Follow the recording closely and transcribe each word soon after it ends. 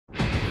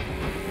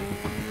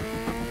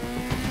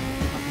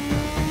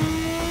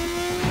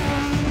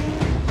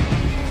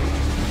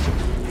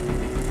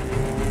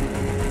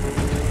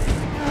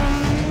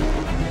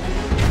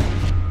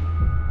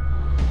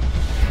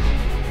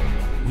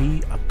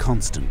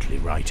constantly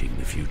writing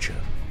the future.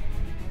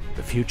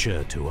 The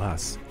future, to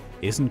us,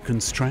 isn't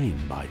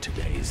constrained by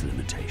today's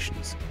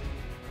limitations.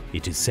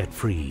 It is set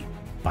free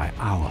by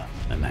our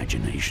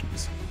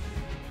imaginations.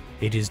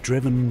 It is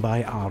driven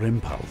by our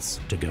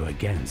impulse to go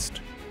against,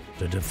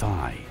 to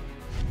defy,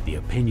 the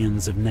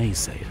opinions of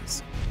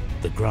naysayers,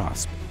 the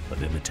grasp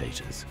of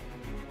imitators.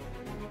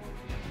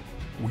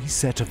 We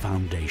set a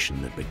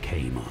foundation that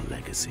became our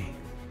legacy.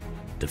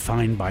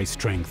 Defined by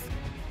strength,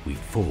 we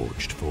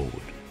forged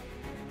forward.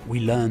 We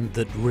learned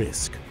that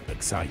risk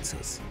excites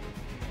us,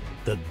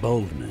 that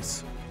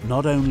boldness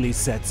not only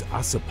sets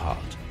us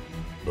apart,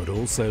 but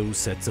also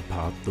sets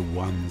apart the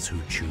ones who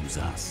choose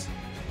us.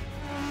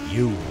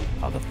 You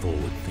are the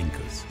forward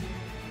thinkers.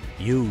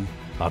 You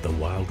are the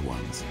wild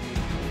ones.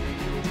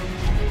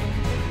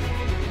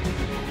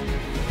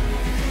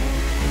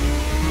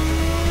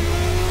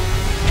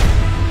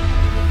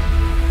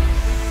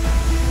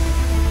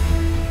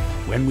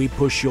 When we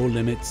push your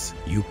limits,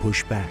 you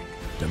push back,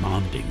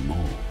 demanding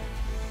more.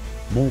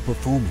 More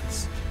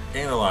performance.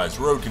 Analyze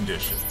road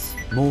conditions.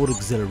 More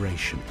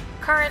exhilaration.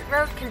 Current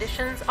road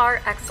conditions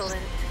are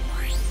excellent.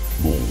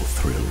 More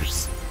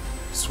thrills.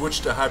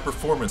 Switch to high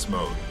performance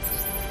mode.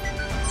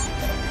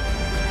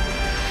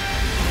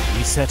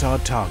 We set our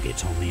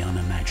target on the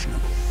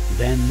unimaginable.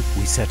 Then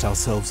we set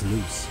ourselves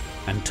loose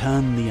and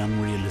turn the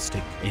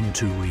unrealistic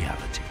into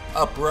reality.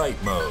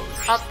 Upright mode.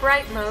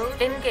 Upright mode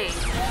engaged.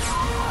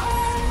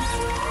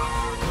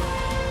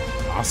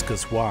 Ask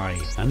us why,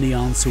 and the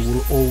answer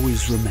will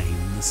always remain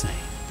the same.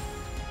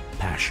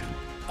 Passion.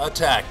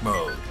 Attack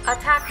mode.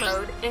 Attack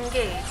mode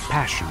engaged.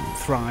 Passion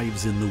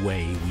thrives in the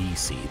way we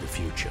see the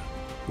future.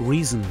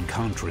 Reason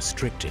can't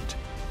restrict it.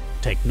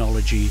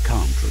 Technology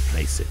can't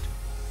replace it.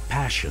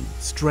 Passion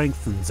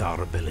strengthens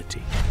our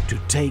ability to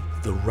take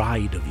the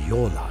ride of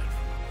your life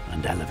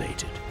and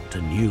elevate it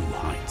to new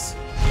heights.